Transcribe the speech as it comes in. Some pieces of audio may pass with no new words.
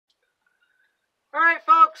Alright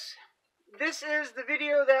folks, this is the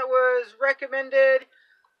video that was recommended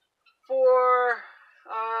for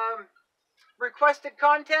requested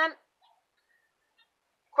content,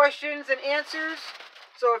 questions and answers.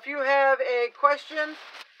 So if you have a question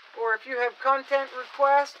or if you have content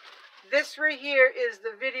request, this right here is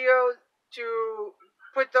the video to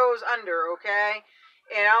put those under, okay?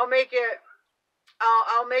 And I'll make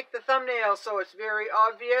the thumbnail so it's very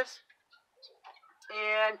obvious.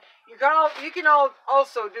 And you can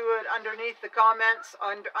also do it underneath the comments,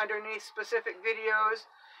 underneath specific videos.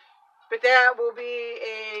 But that will be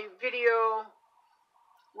a video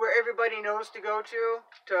where everybody knows to go to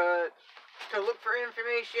look for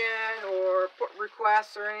information or put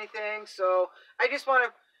requests or anything. So I just want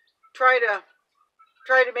to try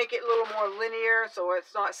to make it a little more linear so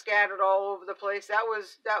it's not scattered all over the place. That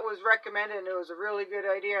was recommended, and it was a really good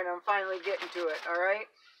idea, and I'm finally getting to it. All right.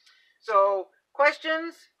 So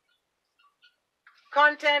questions,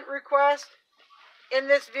 content request in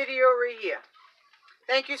this video right here.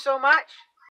 Thank you so much.